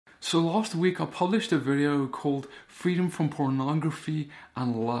So last week I published a video called Freedom from Pornography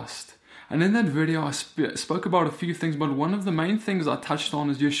and Lust. And in that video I spoke about a few things, but one of the main things I touched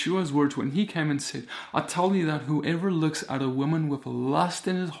on is Yeshua's words when he came and said, I tell you that whoever looks at a woman with lust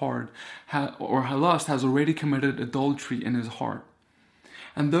in his heart, or lust, has already committed adultery in his heart.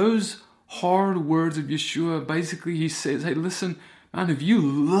 And those hard words of Yeshua, basically he says, hey listen, man, if you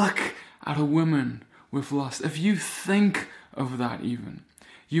look at a woman with lust, if you think of that even,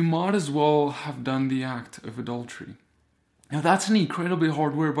 you might as well have done the act of adultery. Now that's an incredibly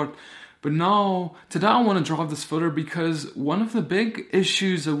hard word, but now, today I want to drive this further because one of the big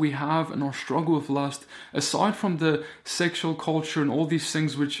issues that we have in our struggle with lust, aside from the sexual culture and all these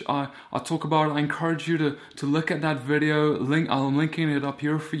things which I talk about, I encourage you to look at that video. I'm linking it up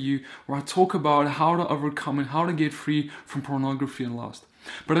here for you, where I talk about how to overcome and how to get free from pornography and lust.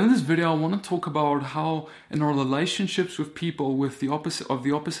 But in this video, I want to talk about how in our relationships with people with the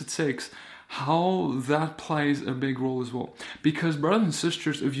opposite sex, how that plays a big role as well. Because brothers and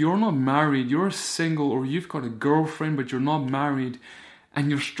sisters, if you're not married, you're single, or you've got a girlfriend but you're not married,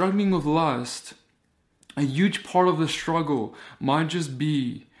 and you're struggling with lust, a huge part of the struggle might just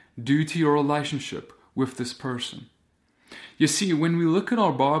be due to your relationship with this person. You see, when we look at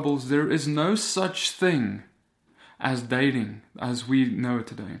our Bibles, there is no such thing as dating as we know it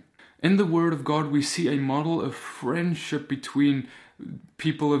today. In the Word of God, we see a model of friendship between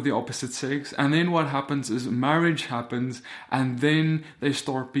people of the opposite sex, and then what happens is marriage happens, and then they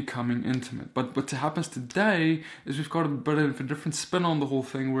start becoming intimate. But what happens today is we've got a bit of a different spin on the whole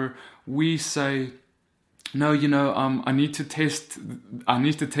thing, where we say, no, I need to test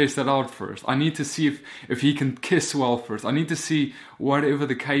that out first. I need to see if he can kiss well first. I need to see whatever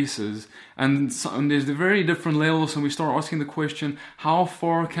the case is. And there's the very different levels, and we start asking the question, how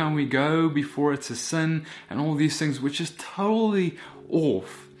far can we go before it's a sin? And all these things, which is totally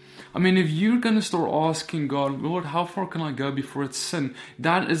off. I mean, if you're going to start asking God, Lord, how far can I go before it's sin?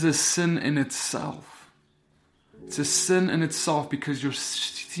 That is a sin in itself. It's a sin in itself, because you're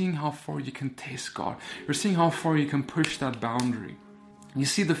seeing how far you can test God. You're seeing how far you can push that boundary. You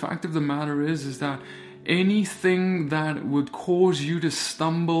see, the fact of the matter is that anything that would cause you to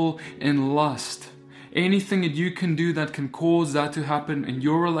stumble in lust, anything that you can do that can cause that to happen in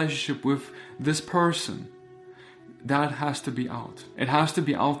your relationship with this person, that has to be out. It has to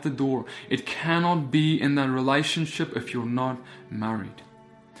be out the door. It cannot be in that relationship if you're not married.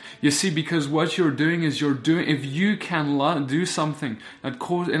 You see, because what you're doing is if you can do something that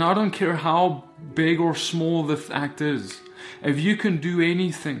causes, and I don't care how big or small the act is, if you can do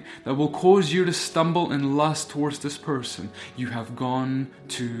anything that will cause you to stumble in lust towards this person, you have gone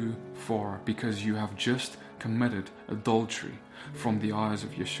too far, because you have just committed adultery from the eyes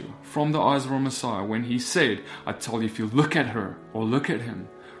of Yeshua, from the eyes of our Messiah, when he said, I tell you, if you look at her or look at him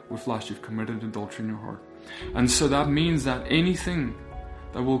with lust, you've committed adultery in your heart. And so that means that anything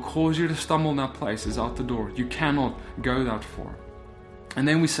that will cause you to stumble in that place is out the door. You cannot go that far. And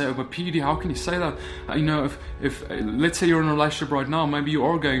then we say, oh, but Petey, how can you say that? If let's say you're in a relationship right now, maybe you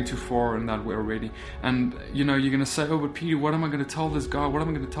are going too far in that way already. And, you're going to say, oh, but Petey, what am I going to tell this guy? What am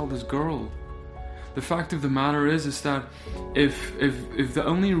I going to tell this girl? The fact of the matter is that if the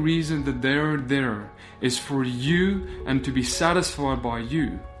only reason that they're there is for you and to be satisfied by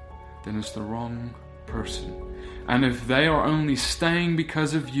you, then it's the wrong person. And if they are only staying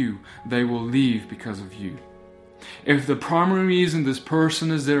because of you, they will leave because of you. If the primary reason this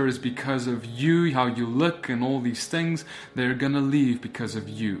person is there is because of you, how you look and all these things, they're going to leave because of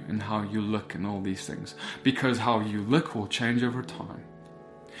you and how you look and all these things. Because how you look will change over time.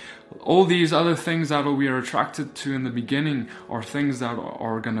 All these other things that we are attracted to in the beginning are things that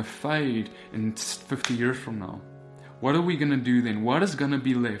are going to fade in 50 years from now. What are we going to do then? What is going to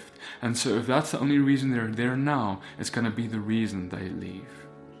be left? And so if that's the only reason they're there now, it's going to be the reason they leave.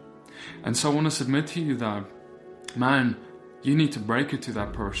 And so I want to submit to you that, man, you need to break it to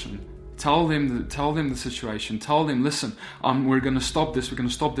that person. Tell them the situation. Tell them, listen, we're going to stop this, we're going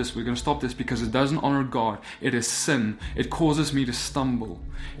to stop this, we're going to stop this, because it doesn't honor God. It is sin. It causes me to stumble.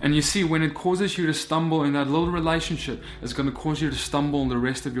 And you see, when it causes you to stumble in that little relationship, it's going to cause you to stumble in the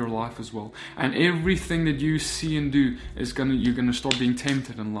rest of your life as well. And everything that you see and do you're going to start being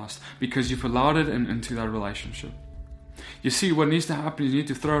tempted in lust, because you've allowed it into that relationship. You see, what needs to happen is you need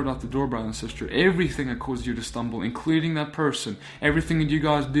to throw it out the door, brother and sister. Everything that causes you to stumble, including that person, everything that you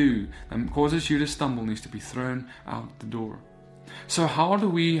guys do that causes you to stumble needs to be thrown out the door. So how do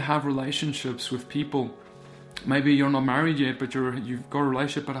we have relationships with people? Maybe you're not married yet, but you've got a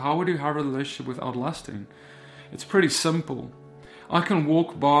relationship, but how would you have a relationship without lusting? It's pretty simple. I can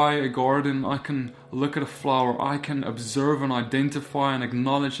walk by a garden, I can look at a flower, I can observe and identify and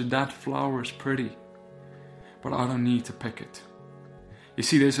acknowledge that that flower is pretty, but I don't need to pick it. You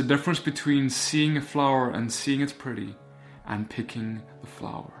see, there's a difference between seeing a flower and seeing it's pretty and picking the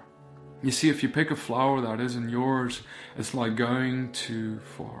flower. You see, if you pick a flower that isn't yours, it's like going too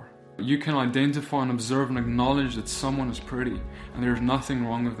far. You can identify and observe and acknowledge that someone is pretty, and there's nothing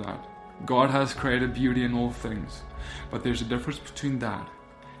wrong with that. God has created beauty in all things, but there's a difference between that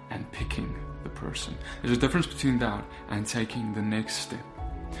and picking the person. There's a difference between that and taking the next step.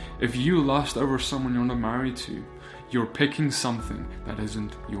 If you lust over someone you're not married to, you're picking something that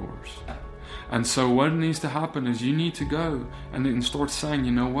isn't yours. And so what needs to happen is you need to go and then start saying,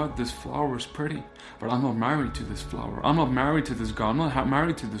 you know what, this flower is pretty, but I'm not married to this flower. I'm not married to this guy. I'm not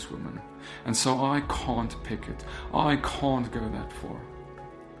married to this woman. And so I can't pick it. I can't go that far.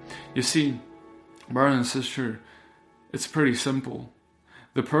 You see, brother and sister, it's pretty simple.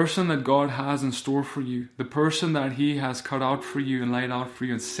 The person that God has in store for you, the person that He has cut out for you and laid out for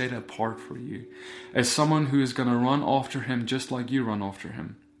you and set apart for you, is someone who is going to run after Him just like you run after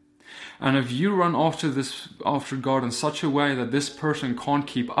Him. And if you run after God in such a way that this person can't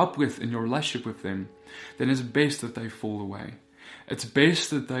keep up with in your relationship with them, then it's best that they fall away. It's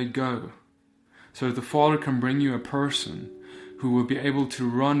best that they go, so that the Father can bring you a person who will be able to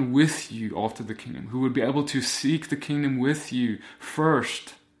run with you after the kingdom, who would be able to seek the kingdom with you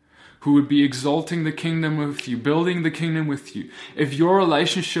first, who would be exalting the kingdom with you, building the kingdom with you. If your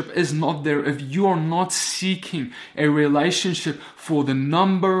relationship is not there, if you are not seeking a relationship for the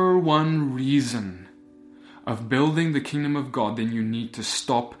number one reason of building the kingdom of God, then you need to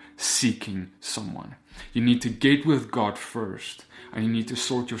stop seeking someone. You need to get with God first, and you need to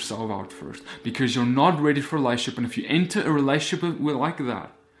sort yourself out first, because you're not ready for a relationship. And if you enter a relationship like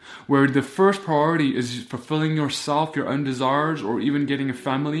that, where the first priority is fulfilling yourself, your own desires, or even getting a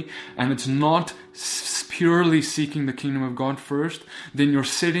family, and it's not purely seeking the kingdom of God first, then you're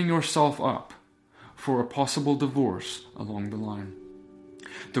setting yourself up for a possible divorce along the line.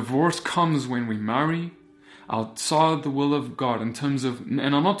 Divorce comes when we marry outside the will of God, in terms of,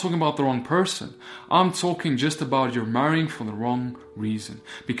 and I'm not talking about the wrong person, I'm talking just about you're marrying for the wrong reason.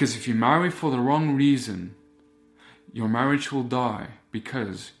 Because if you marry for the wrong reason, your marriage will die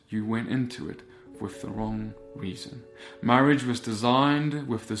because you went into it with the wrong reason. Marriage was designed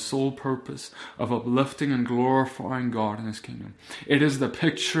with the sole purpose of uplifting and glorifying God in His kingdom. It is the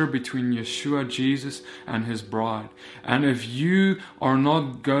picture between Yeshua, Jesus, and His bride. And if you are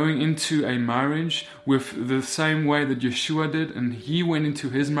not going into a marriage with the same way that Yeshua did, and He went into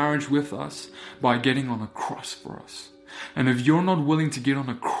His marriage with us by getting on a cross for us, and if you're not willing to get on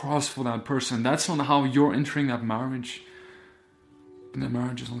a cross for that person, that's not how you're entering that marriage, then that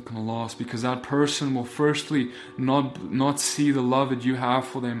marriage is not going to last, because that person will firstly not see the love that you have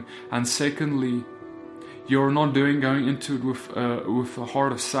for them, and secondly, you're not going into it with a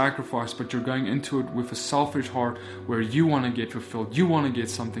heart of sacrifice, but you're going into it with a selfish heart where you want to get fulfilled, you want to get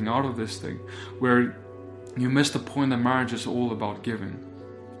something out of this thing, where you miss the point that marriage is all about giving.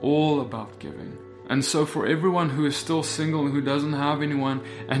 All about giving. And so for everyone who is still single and who doesn't have anyone,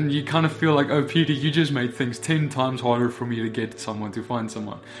 and you kind of feel like, oh Peter, you just made things 10 times harder for me to get someone, to find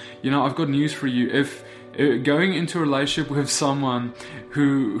someone. You know, I've got news for you. If going into a relationship with someone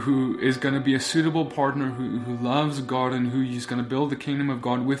who is going to be a suitable partner, who loves God and who is going to build the kingdom of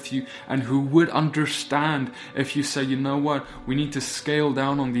God with you, and who would understand if you say, you know what, we need to scale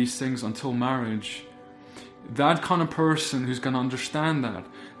down on these things until marriage, that kind of person who's going to understand that,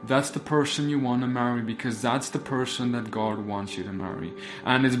 that's the person you want to marry, because that's the person that God wants you to marry.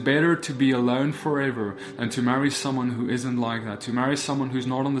 And it's better to be alone forever than to marry someone who isn't like that, to marry someone who's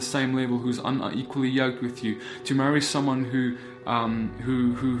not on the same level, who's unequally yoked with you, to marry someone who's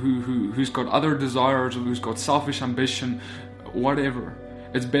got other desires, or who's got selfish ambition, whatever.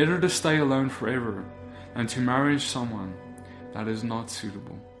 It's better to stay alone forever than to marry someone that is not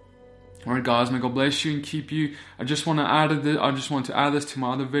suitable. Alright guys, may God bless you and keep you. I just want to add this to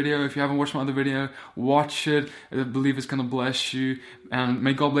my other video. If you haven't watched my other video, watch it. I believe it's going to bless you. And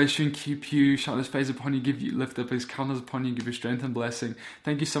may God bless you and keep you. Shine His face upon you, lift up His countenance upon you, give you strength and blessing.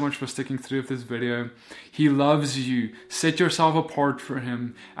 Thank you so much for sticking through with this video. He loves you. Set yourself apart for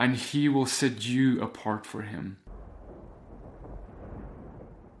Him, and He will set you apart for Him.